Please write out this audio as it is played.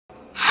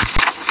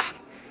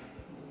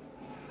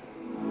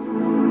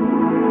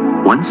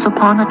Once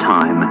upon a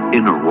time,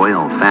 in a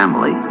royal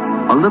family,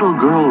 a little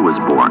girl was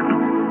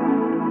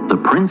born. The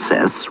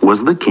princess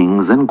was the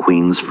king's and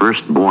queen's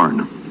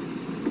firstborn.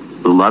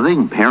 The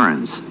loving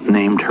parents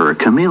named her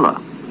Camilla.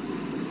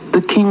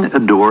 The king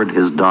adored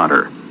his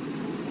daughter.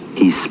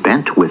 He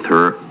spent with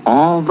her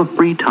all the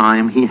free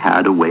time he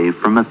had away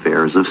from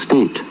affairs of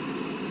state.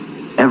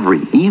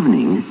 Every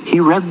evening, he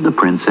read the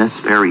princess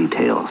fairy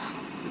tales.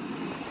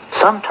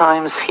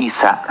 Sometimes he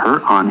sat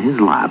her on his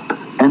lap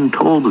and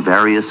told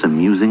various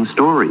amusing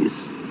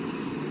stories.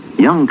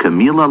 Young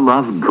Camilla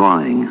loved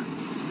drawing.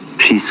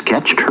 She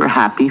sketched her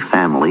happy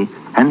family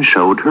and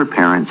showed her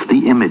parents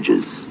the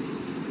images.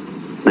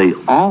 They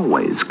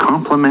always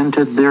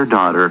complimented their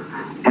daughter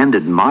and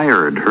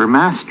admired her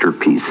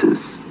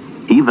masterpieces,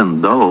 even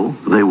though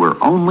they were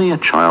only a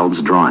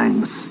child's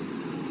drawings.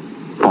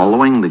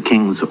 Following the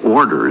king's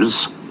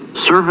orders,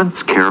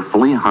 servants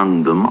carefully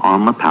hung them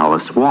on the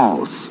palace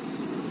walls.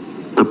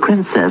 The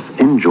princess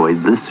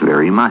enjoyed this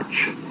very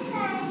much.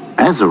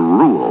 As a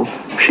rule,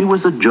 she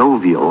was a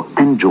jovial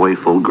and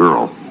joyful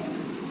girl.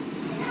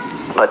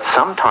 But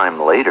sometime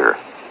later,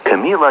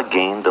 Camilla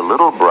gained a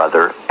little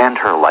brother and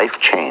her life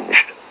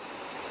changed.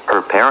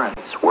 Her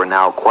parents were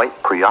now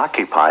quite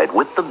preoccupied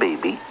with the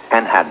baby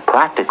and had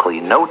practically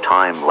no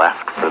time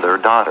left for their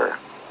daughter.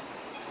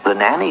 The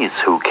nannies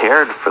who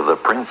cared for the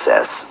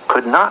princess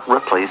could not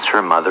replace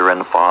her mother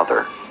and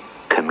father.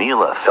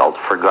 Camilla felt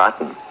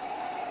forgotten.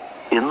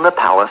 In the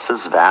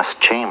palace's vast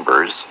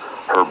chambers,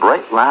 her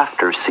bright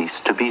laughter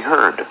ceased to be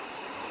heard.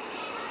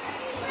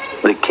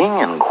 The king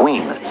and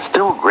queen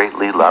still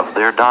greatly loved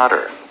their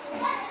daughter,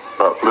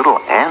 but little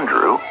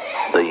Andrew,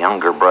 the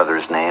younger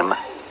brother's name,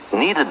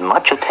 needed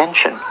much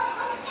attention.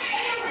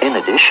 In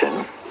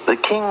addition, the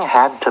king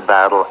had to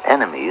battle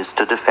enemies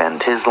to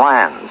defend his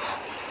lands.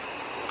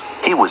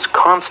 He was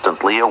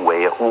constantly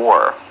away at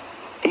war.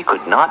 He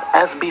could not,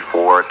 as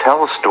before,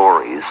 tell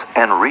stories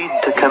and read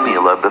to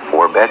Camilla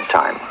before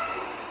bedtime.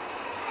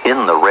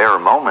 In the rare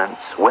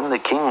moments when the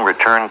king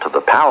returned to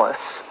the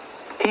palace,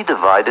 he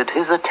divided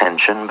his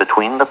attention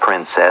between the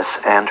princess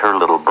and her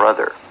little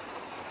brother.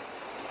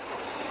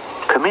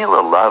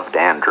 Camilla loved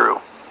Andrew.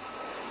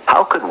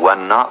 How could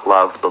one not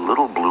love the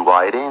little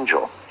blue-eyed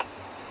angel?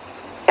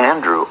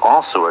 Andrew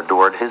also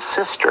adored his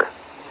sister.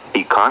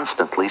 He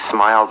constantly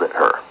smiled at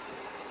her.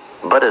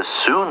 But as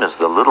soon as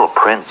the little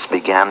prince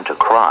began to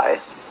cry,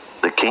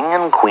 the king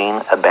and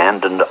queen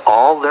abandoned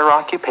all their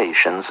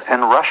occupations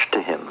and rushed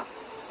to him.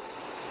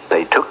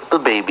 They took the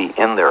baby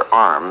in their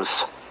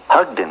arms,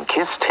 hugged and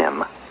kissed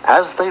him,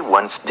 as they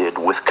once did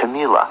with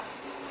Camilla.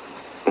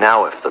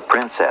 Now if the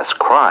princess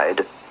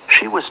cried,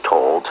 she was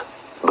told,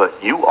 "But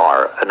you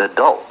are an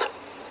adult.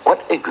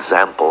 What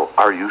example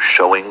are you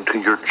showing to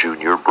your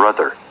junior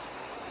brother?"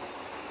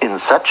 In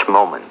such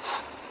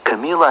moments,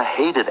 Camilla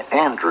hated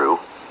Andrew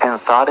and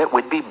thought it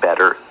would be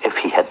better if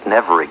he had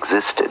never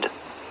existed.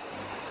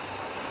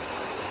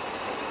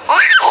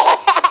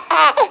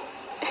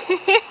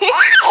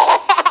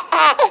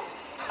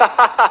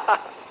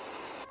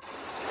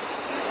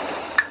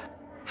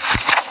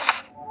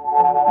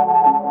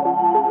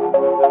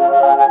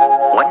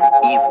 One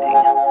evening,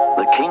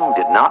 the king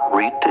did not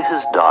read to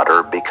his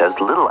daughter because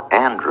little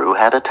Andrew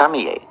had a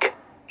tummy ache.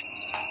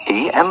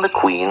 He and the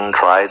queen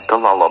tried to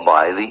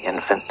lullaby the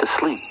infant to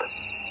sleep.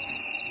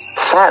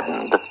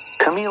 Saddened,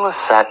 Camilla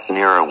sat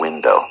near a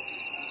window.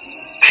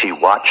 She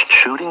watched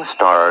shooting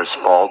stars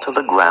fall to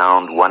the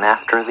ground one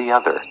after the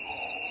other.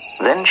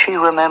 Then she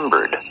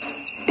remembered,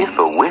 if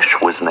a wish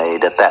was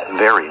made at that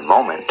very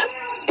moment,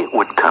 it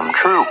would come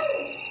true.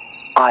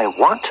 "I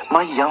want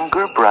my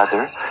younger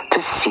brother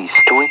to cease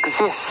to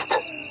exist,"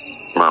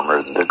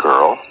 murmured the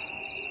girl.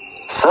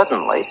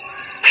 Suddenly,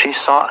 she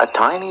saw a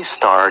tiny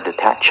star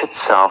detach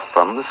itself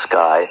from the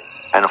sky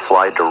and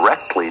fly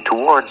directly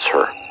towards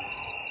her.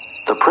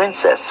 The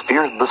princess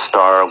feared the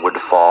star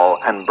would fall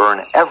and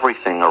burn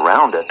everything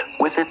around it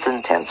with its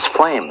intense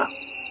flame.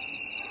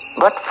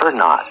 But for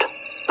naught,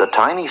 the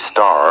tiny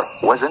star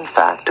was in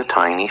fact a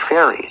tiny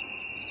fairy.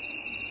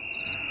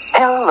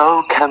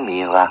 "Hello,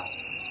 Camilla.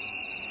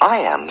 I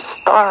am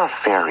Star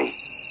Fairy,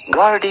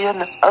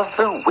 guardian of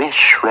the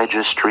wish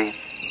registry.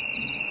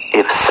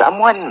 If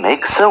someone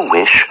makes a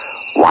wish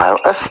while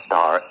a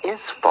star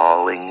is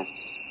falling,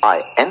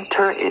 I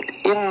enter it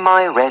in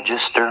my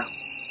register.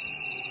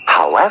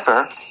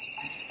 However,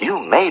 you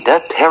made a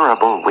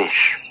terrible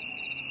wish.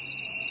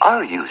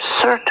 Are you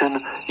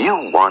certain you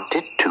want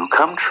it to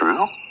come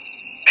true?"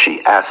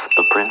 she asked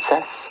the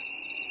princess.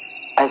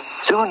 "As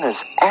soon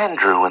as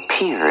Andrew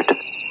appeared,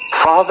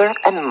 father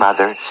and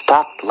mother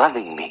stopped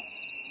loving me,"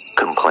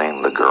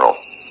 complained the girl.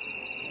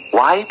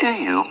 "Why do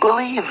you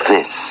believe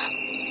this?"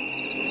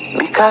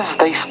 "Because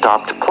they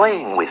stopped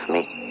playing with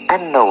me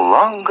and no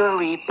longer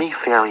read me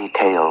fairy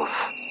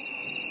tales.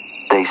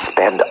 They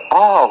spend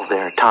all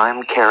their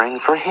time caring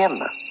for him,"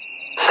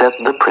 said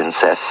the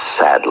princess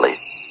sadly.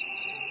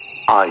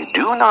 "I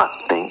do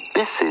not think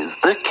this is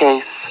the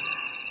case.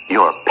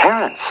 Your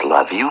parents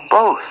love you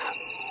both.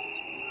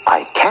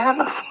 I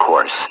can, of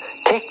course,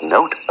 take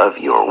note of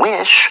your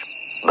wish,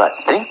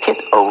 but think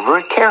it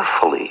over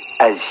carefully,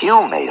 as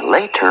you may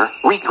later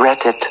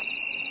regret it.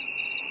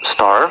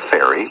 Star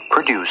Fairy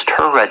produced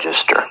her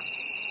register.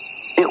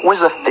 It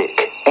was a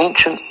thick,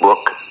 ancient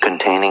book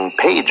containing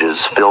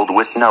pages filled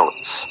with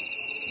notes.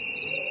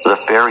 The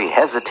fairy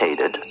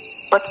hesitated,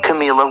 but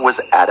Camilla was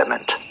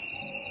adamant.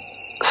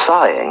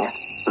 Sighing,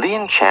 the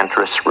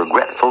enchantress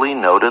regretfully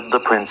noted the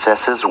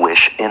princess's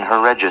wish in her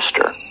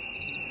register.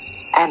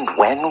 "And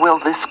when will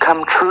this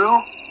come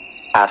true?"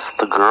 asked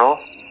the girl.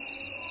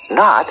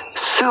 "Not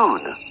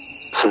soon,"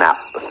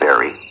 snapped the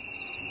fairy.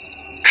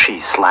 She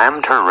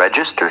slammed her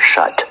register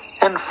shut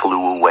and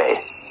flew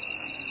away.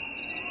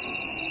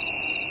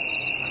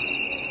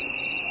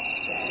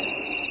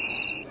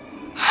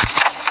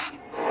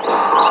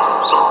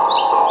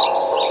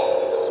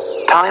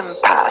 Time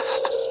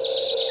passed.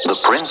 The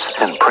prince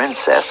and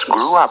princess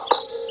grew up.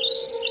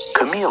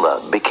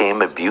 Camilla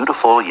became a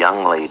beautiful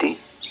young lady,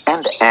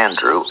 and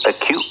Andrew a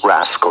cute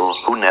rascal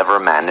who never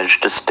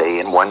managed to stay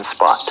in one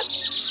spot.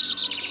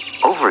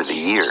 Over the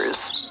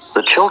years,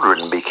 the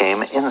children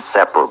became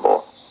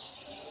inseparable.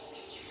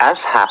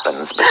 As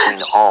happens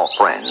between all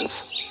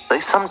friends,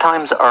 they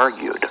sometimes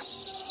argued.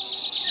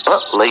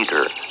 But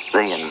later,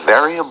 they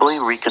invariably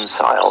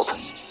reconciled.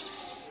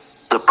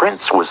 The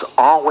prince was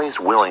always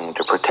willing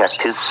to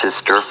protect his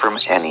sister from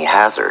any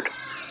hazard.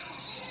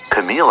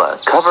 Camilla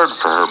covered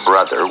for her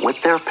brother with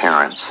their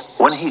parents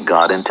when he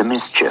got into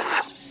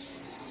mischief.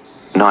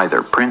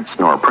 Neither prince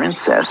nor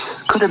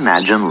princess could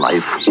imagine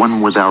life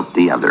one without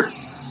the other.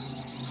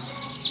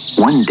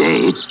 One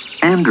day,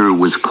 Andrew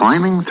was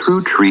climbing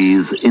through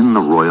trees in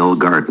the royal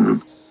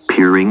garden,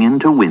 peering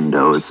into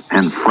windows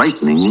and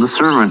frightening the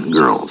servant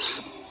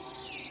girls.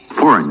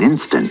 For an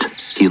instant,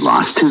 he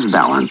lost his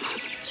balance,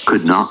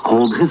 could not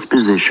hold his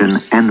position,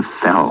 and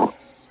fell.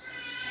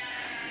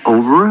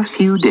 Over a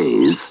few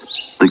days,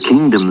 the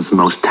kingdom's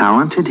most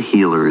talented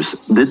healers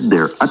did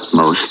their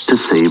utmost to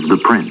save the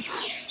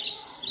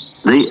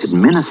prince. They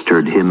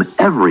administered him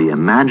every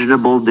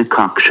imaginable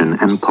decoction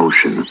and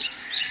potion.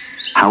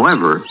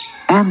 However,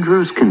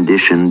 Andrew's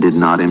condition did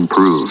not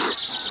improve.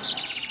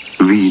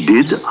 "We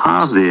did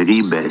our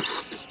very best.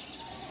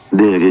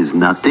 There is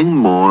nothing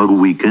more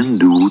we can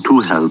do to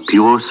help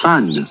your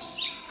son,"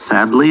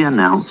 sadly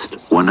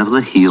announced one of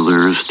the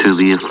healers to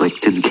the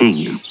afflicted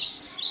king.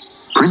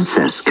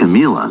 Princess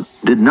Camilla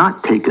did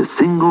not take a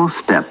single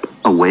step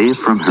away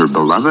from her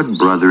beloved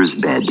brother's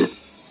bed.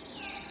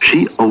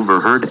 She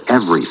overheard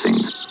everything.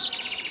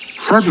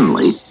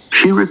 Suddenly,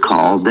 she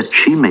recalled that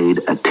she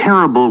made a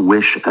terrible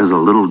wish as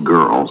a little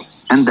girl,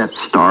 and that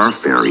Star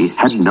Fairy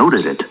had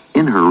noted it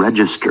in her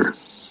register.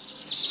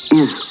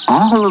 "Is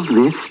all of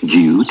this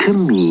due to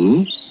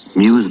me?"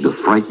 mused the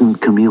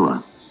frightened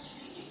Camilla.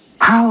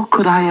 "How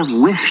could I have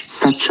wished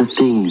such a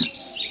thing?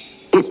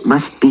 It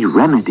must be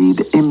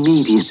remedied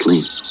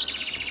immediately."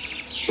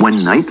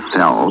 When night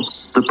fell,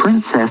 the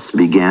princess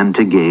began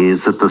to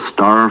gaze at the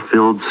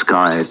star-filled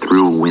sky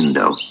through a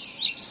window.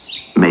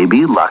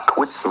 Maybe luck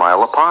would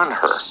smile upon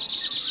her.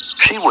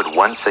 She would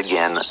once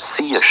again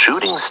see a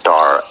shooting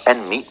star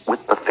and meet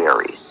with the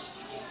fairy.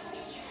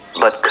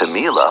 But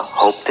Camilla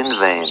hoped in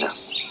vain.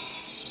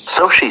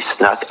 So she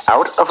snuck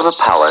out of the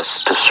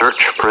palace to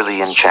search for the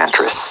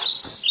enchantress.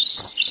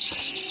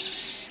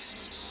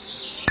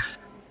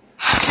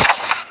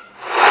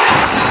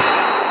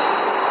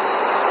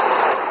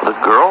 The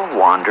girl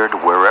wandered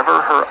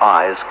wherever her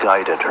eyes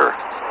guided her,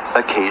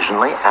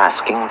 occasionally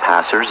asking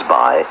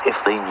passers-by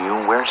if they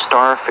knew where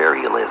Star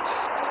Fairy lives.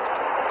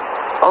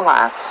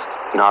 Alas,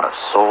 not a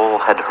soul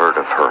had heard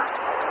of her.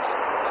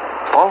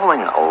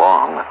 Following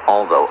along,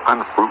 although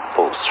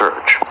unfruitful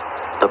search,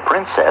 the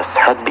princess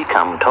had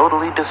become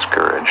totally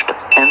discouraged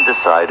and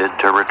decided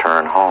to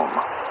return home.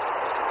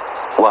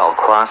 While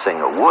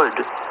crossing a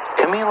wood,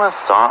 Camilla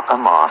saw a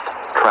moth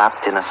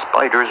trapped in a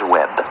spider's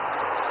web.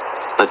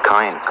 The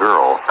kind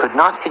girl could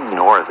not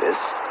ignore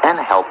this and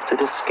helped it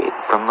escape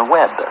from the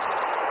web.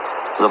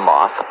 The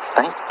moth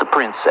thanked the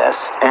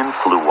princess and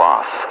flew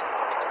off.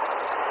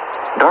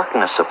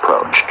 Darkness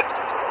approached.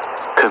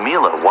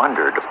 Camilla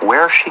wondered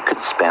where she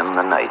could spend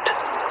the night.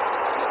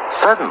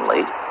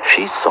 Suddenly,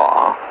 she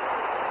saw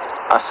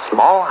a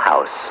small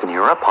house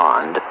near a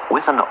pond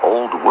with an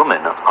old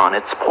woman on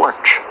its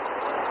porch.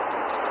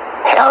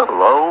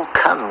 "Hello,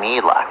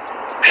 Camilla,"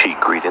 she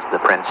greeted the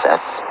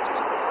princess.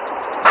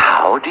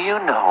 "How do you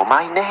know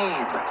my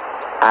name?"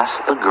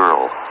 asked the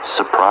girl,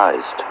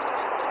 surprised.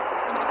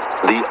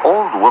 The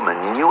old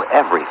woman knew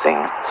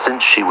everything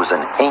since she was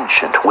an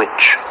ancient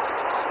witch.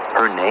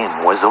 Her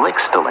name was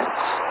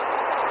Elixtalence.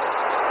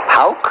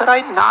 "How could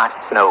I not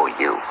know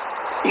you?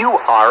 You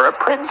are a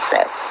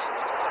princess.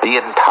 The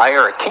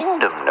entire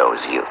kingdom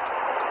knows you.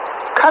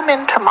 Come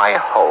into my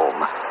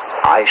home.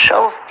 I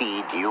shall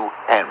feed you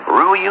and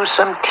brew you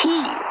some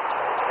tea.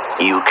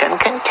 You can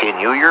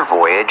continue your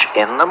voyage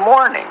in the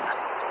morning,"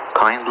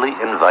 kindly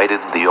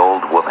invited the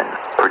old woman,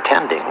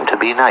 pretending to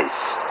be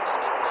nice.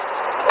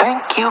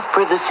 "Thank you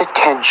for this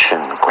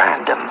attention,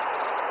 Grandam.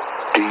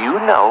 Do you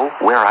know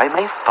where I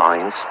may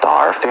find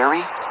Star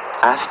Fairy?"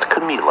 asked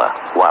Camilla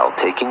while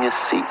taking his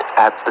seat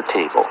at the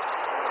table.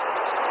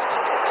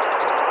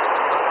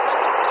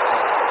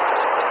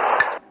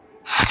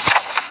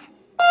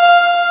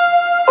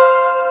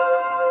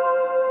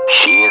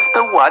 She is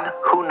the one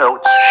who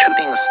notes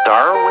shooting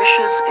star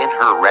wishes in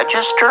her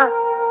register?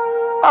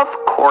 Of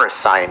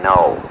course I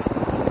know.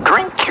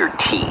 Drink your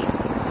tea.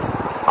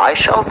 I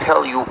shall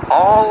tell you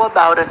all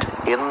about it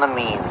in the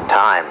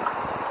meantime.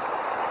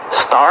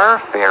 Star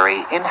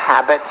Fairy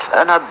inhabits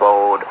an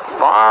abode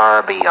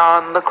far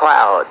beyond the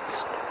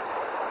clouds.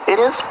 It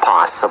is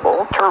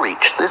possible to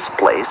reach this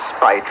place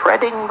by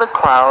treading the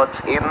clouds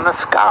in the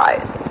sky,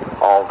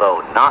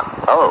 although not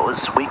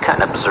those we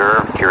can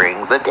observe during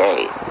the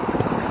day.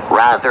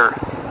 Rather,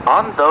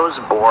 on those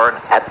born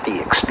at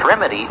the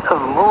extremity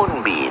of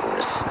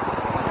moonbeams,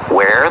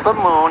 where the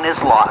moon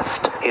is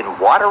lost in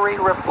watery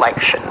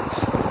reflections.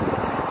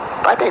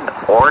 But in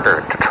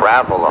order to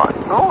travel on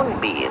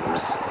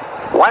moonbeams,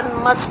 one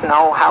must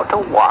know how to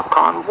walk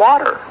on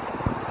water.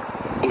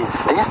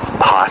 Is this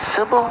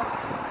possible?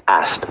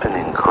 Asked an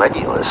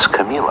incredulous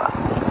Camilla.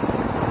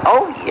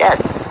 Oh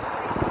yes,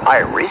 I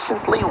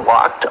recently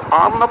walked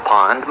on the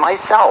pond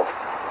myself.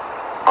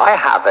 I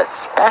have a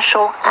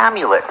special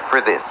amulet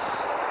for this,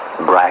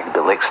 bragged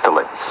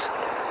Elixtalence.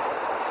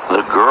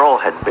 The girl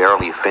had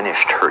barely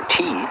finished her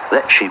tea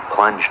that she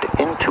plunged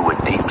into a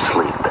deep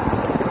sleep.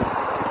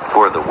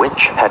 For the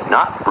witch had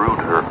not brewed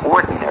her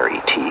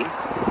ordinary tea,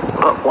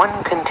 but one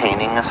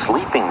containing a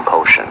sleeping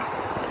potion.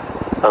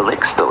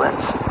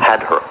 Elixtalence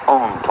had her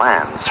own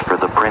plans for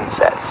the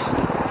princess.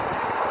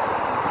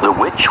 The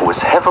witch was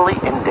heavily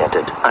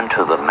indebted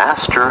unto the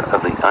master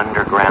of the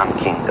underground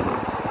kingdom,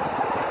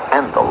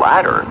 and the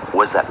latter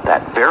was at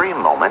that very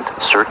moment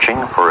searching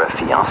for a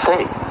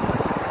fiancé.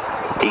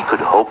 He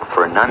could hope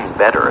for none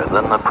better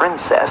than the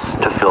princess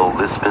to fill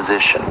this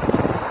position.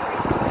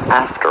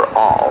 After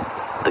all,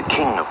 the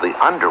king of the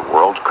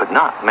underworld could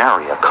not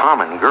marry a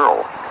common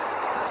girl.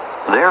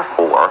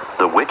 Therefore,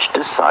 the witch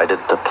decided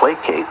to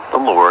placate the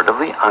lord of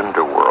the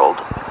underworld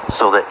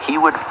so that he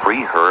would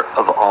free her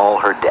of all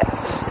her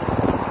debts.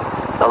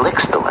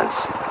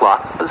 Elixtalence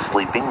locked the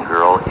sleeping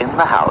girl in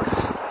the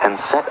house and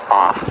set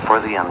off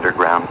for the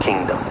underground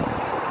kingdom.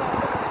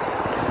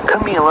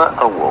 Camilla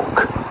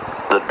awoke.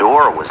 The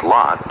door was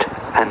locked,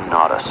 and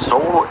not a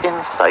soul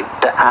in sight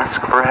to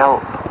ask for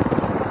help.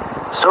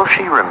 So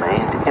she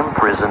remained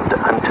imprisoned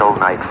until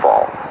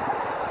nightfall.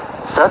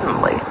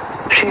 Suddenly,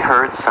 she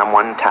heard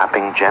someone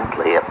tapping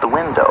gently at the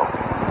window.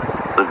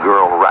 The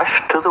girl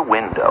rushed to the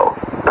window,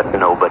 but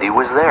nobody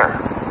was there.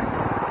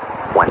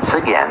 Once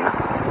again,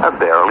 a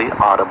barely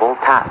audible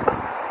tap.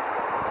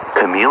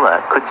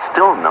 Camilla could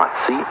still not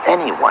see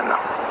anyone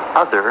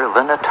other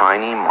than a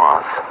tiny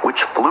moth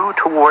which flew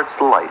towards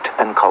the light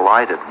and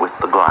collided with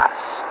the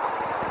glass.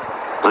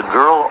 The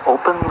girl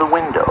opened the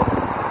window.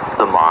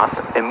 The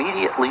moth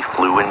immediately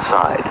flew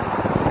inside.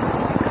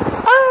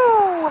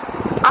 Oh,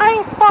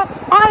 I thought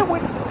I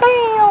would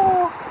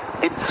fail,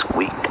 it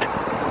squeaked.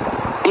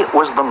 It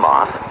was the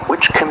moth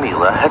which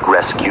Camilla had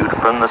rescued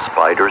from the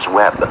spider's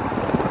web.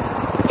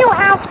 You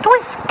have to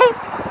escape,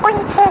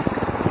 princess,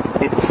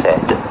 it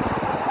said,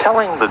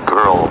 telling the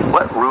girl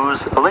what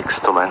ruse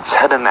Elixtalence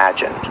had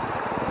imagined.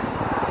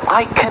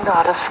 I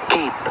cannot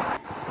escape.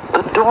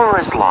 The door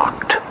is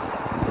locked.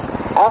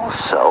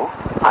 Also,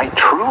 I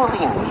truly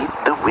need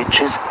the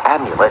witch's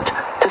amulet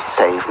to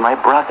save my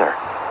brother.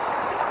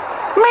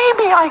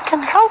 Maybe I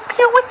can help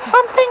you with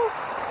something?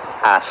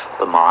 Asked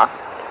the moth.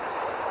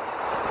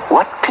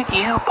 What could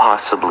you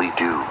possibly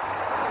do?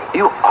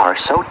 You are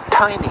so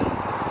tiny.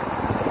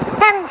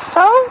 And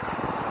so,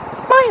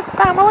 my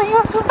family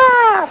is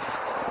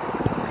vast.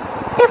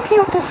 If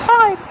you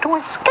decide to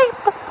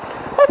escape,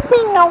 let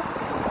me know.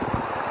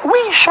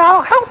 We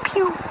shall help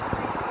you,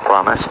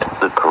 promised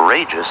the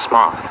courageous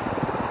moth.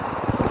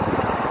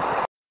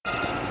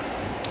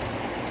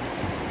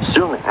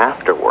 Soon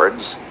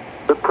afterwards,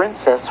 the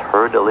princess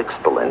heard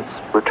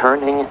Elixtalence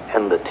returning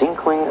and the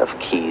tinkling of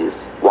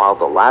keys while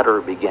the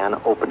latter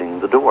began opening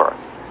the door.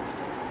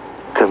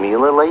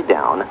 Camilla lay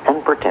down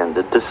and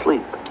pretended to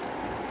sleep.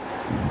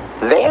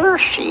 There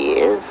she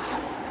is.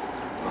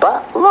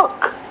 But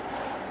look,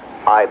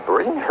 I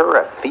bring her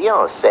a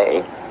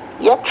fiancé,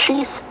 yet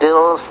she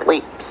still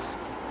sleeps.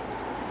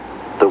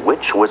 The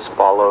witch was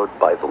followed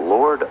by the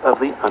lord of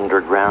the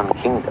underground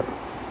kingdom,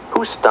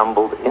 who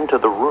stumbled into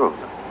the room,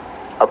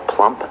 a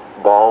plump,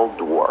 bald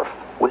dwarf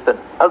with an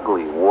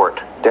ugly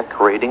wart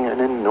decorating an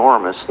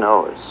enormous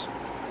nose.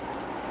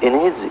 In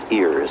his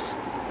ears,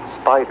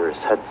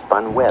 spiders had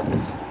spun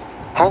webs,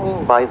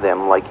 hanging by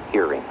them like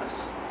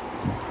earrings.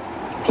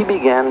 He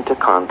began to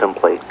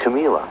contemplate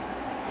Camilla.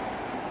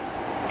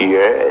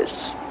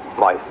 Yes,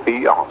 my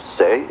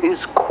fiancé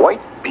is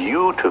quite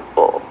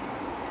beautiful.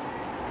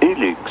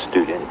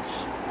 Elixtalence,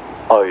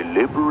 I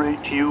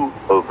liberate you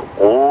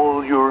of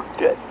all your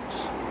debts,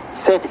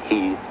 said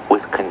he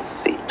with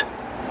conceit.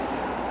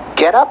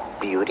 Get up,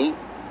 beauty,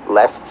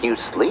 lest you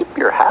sleep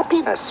your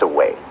happiness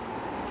away.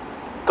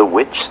 The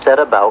witch set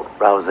about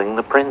rousing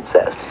the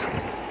princess.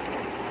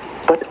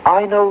 But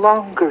I no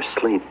longer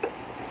sleep.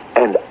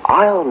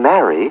 I'll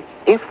marry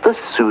if the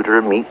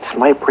suitor meets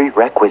my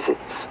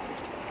prerequisites.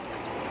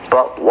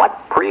 But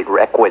what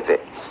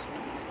prerequisites?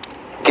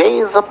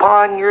 Gaze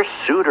upon your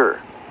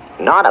suitor,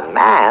 not a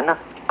man,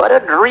 but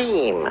a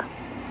dream.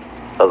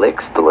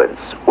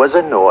 Excellence was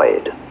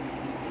annoyed.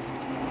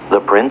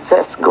 The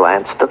princess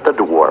glanced at the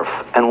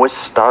dwarf and was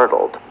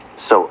startled,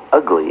 so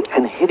ugly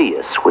and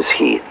hideous was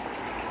he.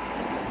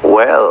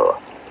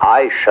 Well,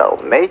 I shall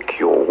make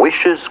your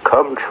wishes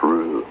come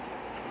true.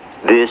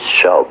 This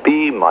shall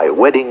be my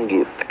wedding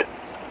gift.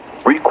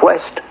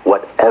 Request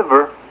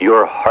whatever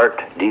your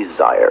heart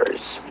desires,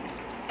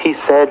 he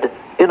said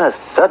in a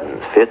sudden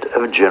fit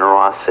of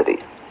generosity.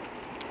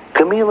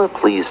 Camilla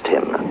pleased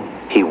him.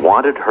 He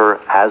wanted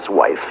her as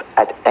wife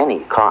at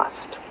any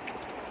cost.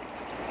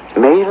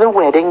 May the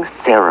wedding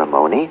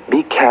ceremony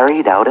be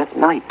carried out at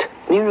night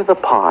near the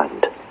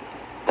pond.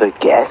 The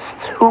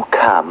guests who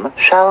come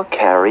shall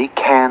carry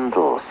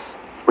candles,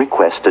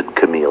 requested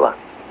Camilla.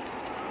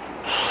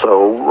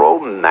 So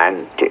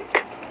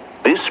romantic.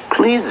 This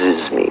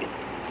pleases me.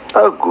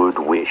 A good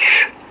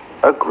wish,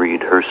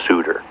 agreed her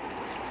suitor.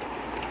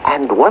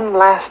 And one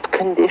last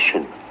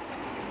condition.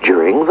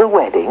 During the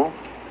wedding,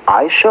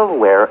 I shall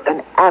wear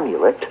an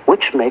amulet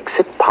which makes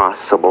it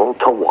possible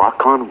to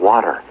walk on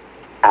water,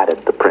 added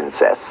the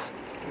princess.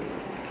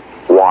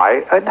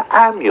 Why an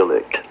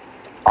amulet?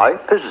 I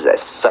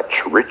possess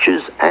such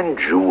riches and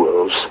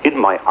jewels in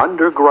my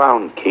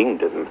underground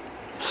kingdom.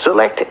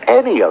 Select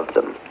any of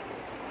them.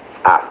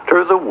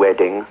 After the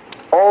wedding,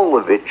 all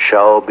of it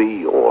shall be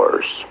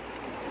yours.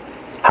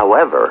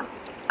 However,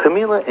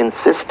 Camilla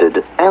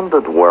insisted and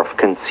the dwarf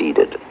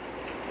conceded.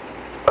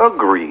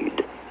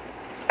 Agreed.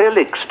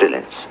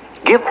 Excellence,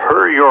 give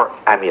her your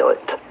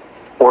amulet,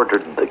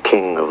 ordered the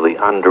king of the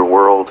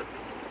underworld.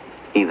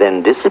 He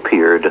then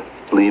disappeared,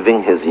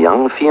 leaving his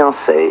young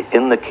fiancée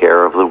in the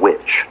care of the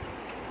witch.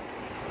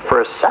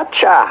 For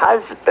such a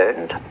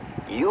husband,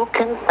 you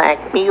can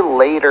thank me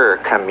later,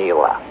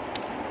 Camilla.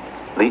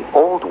 The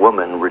old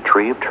woman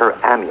retrieved her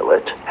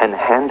amulet and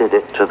handed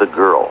it to the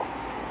girl.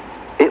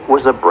 It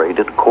was a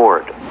braided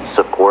cord,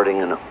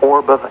 supporting an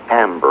orb of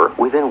amber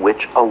within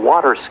which a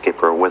water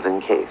skipper was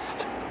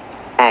encased.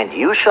 And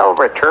you shall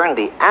return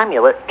the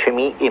amulet to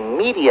me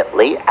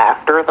immediately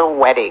after the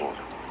wedding.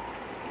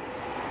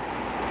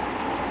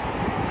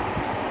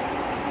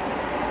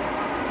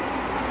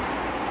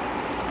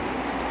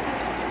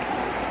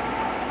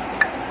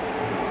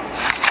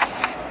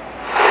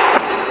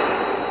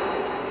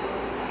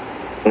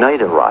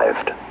 Night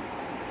arrived.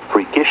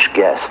 Freakish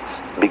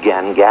guests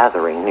began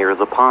gathering near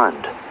the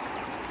pond.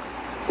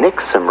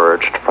 Nyx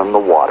emerged from the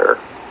water,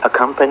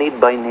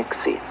 accompanied by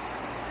Nixie.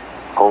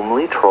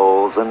 Homely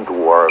trolls and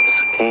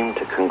dwarves came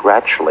to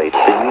congratulate the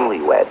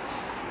newlyweds.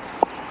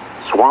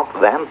 Swamp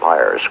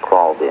vampires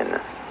crawled in,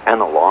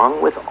 and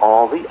along with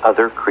all the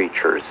other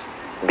creatures,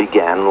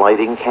 began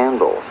lighting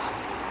candles.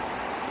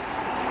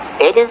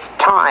 It is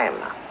time.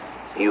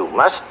 You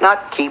must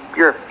not keep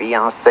your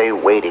fiancé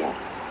waiting.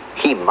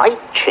 He might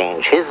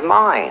change his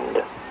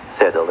mind,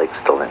 said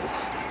Excellence.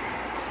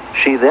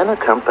 She then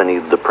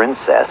accompanied the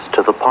princess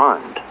to the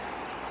pond.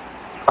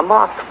 A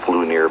moth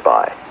flew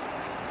nearby.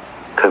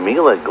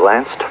 Camilla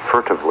glanced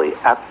furtively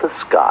at the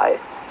sky,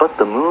 but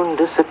the moon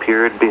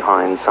disappeared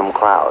behind some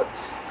clouds.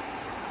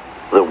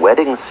 The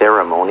wedding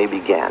ceremony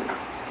began.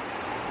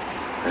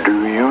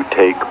 Do you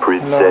take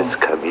Princess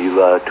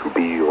Camilla to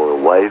be your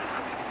wife?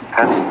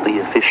 Asked the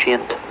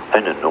officiant,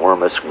 an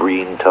enormous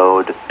green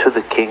toad, to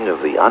the king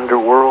of the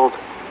underworld.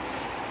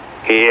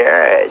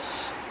 Yes,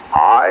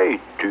 I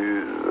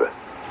do,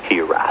 he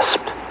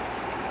rasped.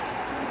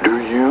 Do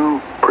you,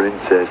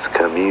 Princess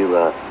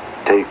Camilla,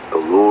 take the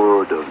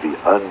lord of the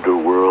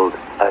underworld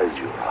as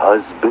your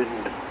husband?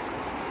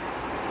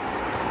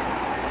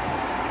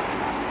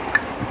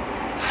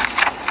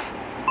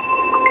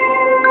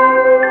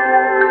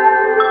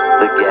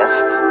 The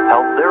guests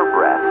held their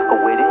breath,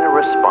 awaiting a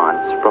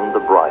response from the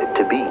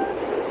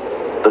bride-to-be.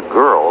 The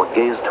girl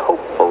gazed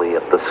hopefully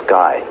at the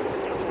sky.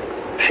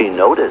 She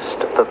noticed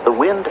that the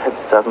wind had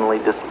suddenly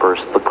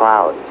dispersed the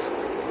clouds.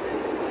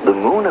 The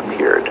moon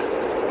appeared.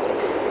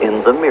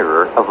 In the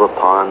mirror of the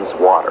pond's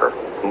water,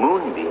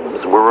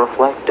 moonbeams were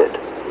reflected.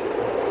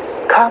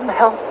 Come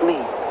help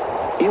me.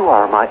 You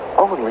are my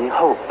only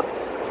hope,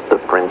 the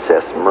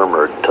princess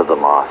murmured to the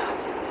moth.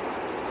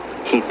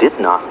 He did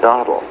not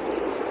dawdle.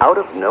 Out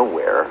of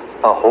nowhere,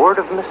 a horde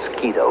of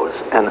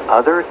mosquitoes and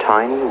other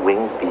tiny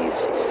winged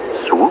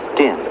beasts swooped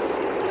in.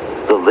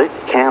 The lit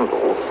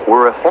candles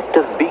were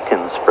effective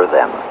beacons for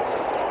them,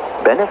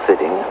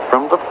 benefiting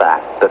from the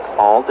fact that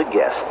all the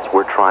guests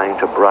were trying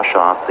to brush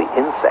off the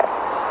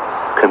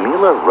insects.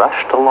 Camilla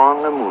rushed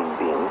along the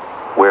moonbeam,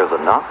 where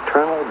the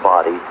nocturnal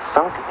body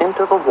sunk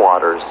into the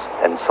waters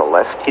and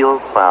celestial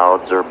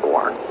clouds are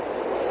born.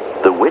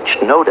 The witch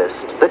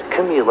noticed that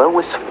Camilla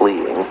was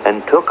fleeing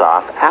and took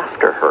off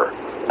after her,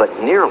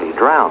 but nearly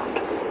drowned.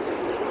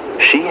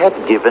 She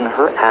had given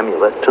her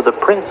amulet to the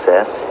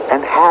princess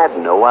and had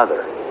no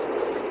other.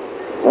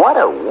 What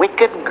a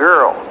wicked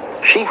girl!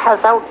 She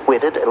has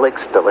outwitted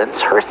Excellence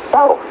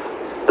herself,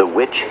 The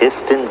witch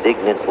hissed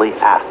indignantly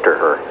after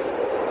her.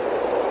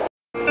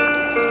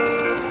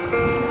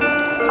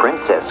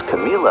 Princess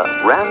Camilla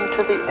ran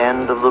to the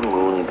end of the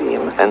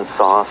moonbeam and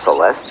saw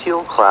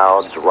celestial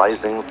clouds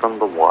rising from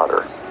the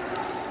water.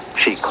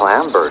 She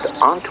clambered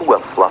onto a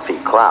fluffy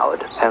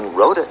cloud and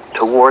rode it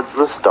towards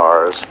the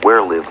stars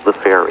where lived the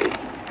fairy,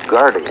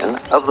 guardian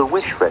of the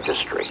wish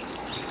registry.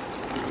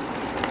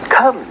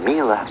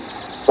 Camilla,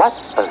 what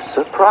a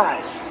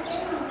surprise!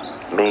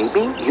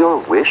 Maybe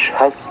your wish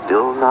has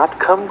still not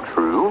come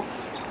true?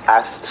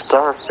 Asked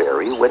Star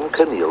Fairy when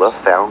Camilla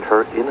found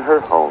her in her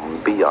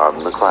home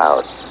beyond the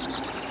clouds.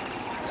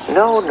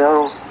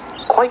 No,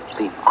 quite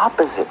the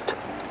opposite.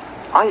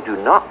 I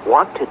do not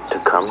want it to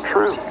come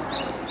true.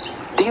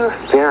 Dear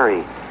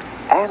Fairy,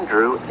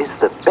 Andrew is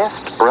the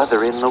best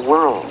brother in the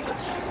world.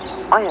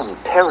 I am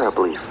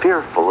terribly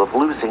fearful of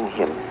losing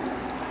him.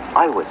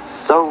 I was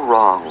so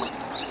wrong.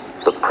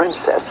 The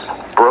princess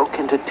broke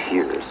into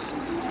tears.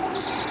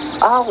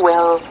 Ah,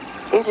 well,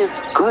 it is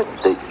good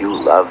that you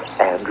love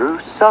Andrew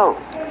so.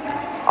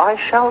 I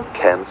shall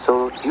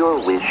cancel your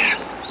wish.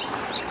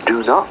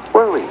 Do not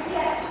worry.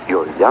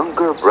 Your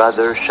younger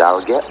brother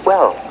shall get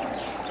well,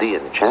 the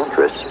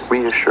enchantress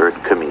reassured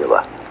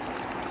Camilla.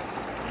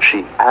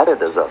 She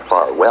added as a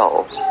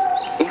farewell,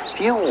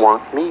 if you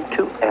want me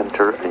to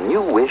enter a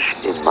new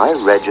wish in my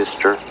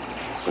register,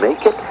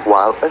 make it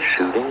while a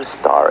shooting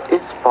star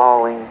is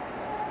falling.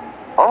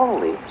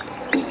 Only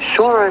be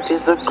sure it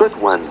is a good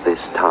one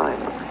this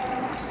time.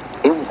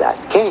 In that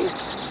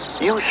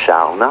case, you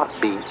shall not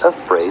be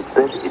afraid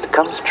that it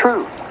comes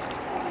true.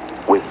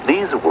 With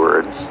these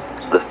words,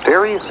 the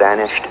fairy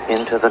vanished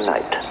into the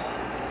night.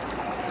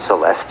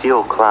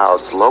 Celestial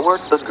clouds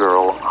lowered the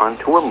girl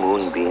onto a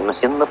moonbeam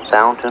in the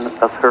fountain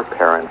of her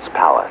parents'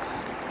 palace.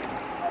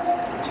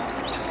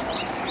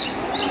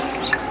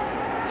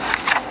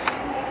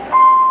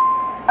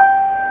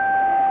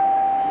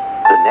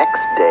 The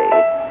next day,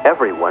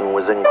 everyone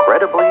was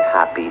incredibly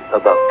happy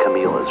about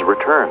Camilla's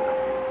return.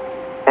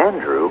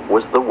 Andrew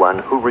was the one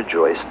who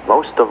rejoiced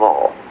most of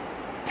all.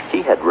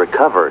 He had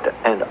recovered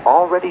and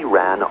already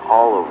ran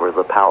all over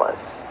the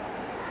palace.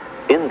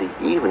 In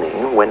the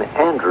evening, when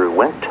Andrew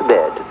went to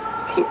bed,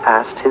 he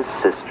asked his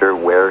sister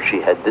where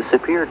she had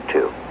disappeared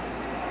to.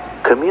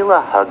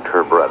 Camilla hugged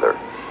her brother.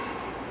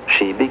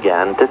 She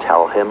began to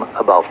tell him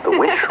about the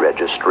wish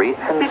registry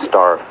and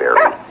Star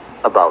Fairy,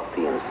 about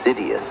the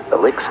insidious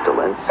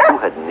Elixtalents who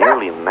had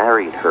nearly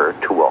married her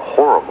to a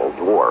horrible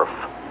dwarf,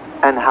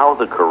 and how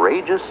the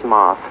courageous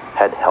moth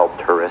had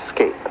helped her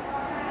escape.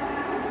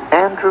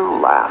 Andrew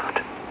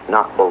laughed,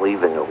 not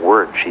believing a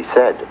word she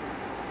said.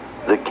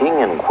 The king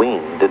and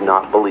queen did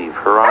not believe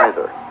her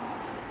either.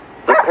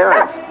 The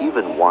parents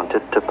even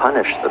wanted to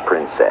punish the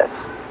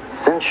princess,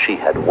 since she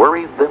had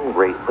worried them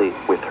greatly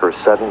with her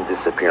sudden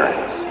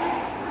disappearance.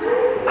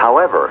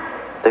 However,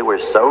 they were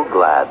so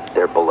glad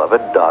their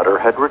beloved daughter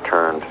had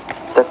returned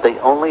that they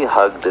only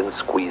hugged and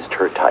squeezed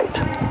her tight.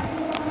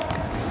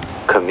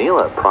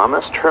 Camilla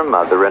promised her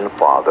mother and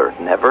father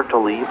never to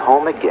leave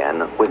home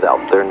again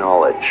without their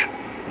knowledge.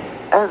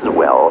 As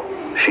well,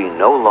 she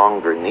no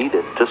longer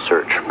needed to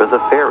search for the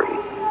fairy,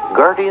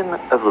 guardian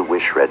of the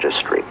wish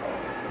registry.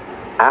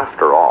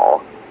 After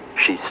all,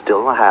 she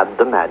still had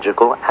the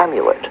magical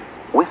amulet,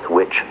 with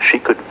which she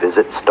could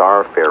visit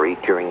Star Fairy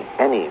during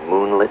any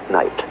moonlit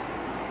night.